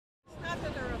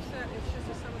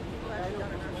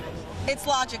It's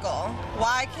logical.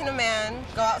 Why can a man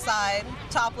go outside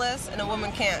topless and a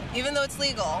woman can't? Even though it's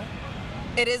legal,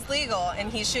 it is legal,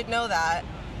 and he should know that.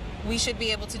 We should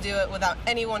be able to do it without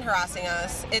anyone harassing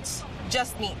us. It's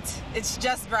just meat. It's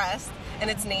just breast, and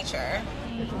it's nature.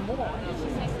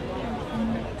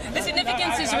 The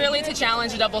significance is really to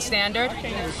challenge a double standard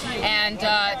and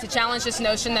to challenge this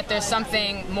notion that there's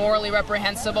something morally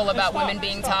reprehensible about women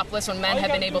being topless when men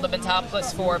have been able to be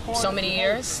topless for so many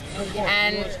years.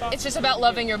 And it's just about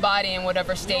loving your body in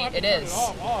whatever state it is.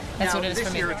 That's what it is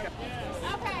for me.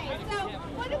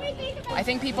 I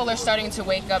think people are starting to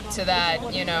wake up to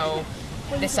that, you know,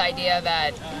 this idea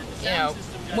that, you know,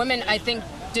 women, I think,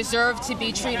 deserve to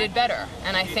be treated better.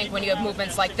 And I think when you have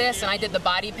movements like this, and I did the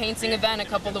body painting event a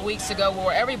couple of weeks ago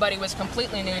where everybody was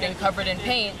completely nude and covered in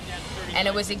paint, and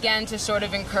it was again to sort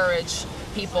of encourage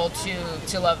people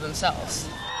to love themselves.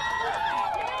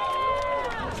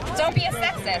 Don't be a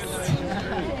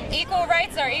sexist. Equal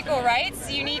rights are equal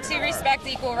rights. You need to respect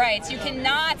equal rights. You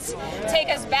cannot take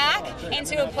us back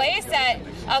into a place that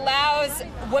allows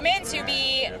women to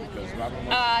be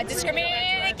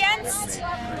discriminated against.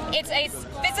 It's a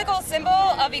physical symbol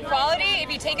of equality. If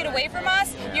you take it away from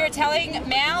us, you're telling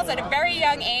males at a very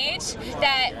young age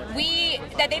that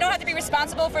they don't have to be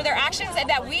responsible for their actions and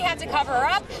that we have to cover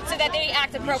up so that they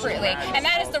act appropriately. And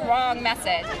that is the wrong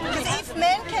message. Because if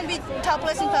men can be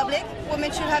topless in public,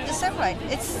 women should have the same right.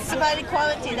 It's about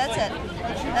equality, that's it.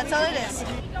 That's all it is.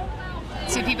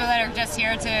 To people that are just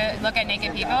here to look at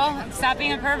naked people, stop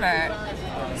being a pervert.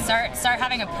 Start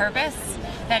having a purpose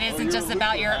that isn't just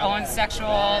about your own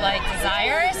sexual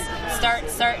desires.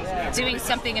 Start doing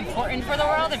something important for the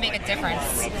world and make a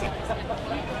difference.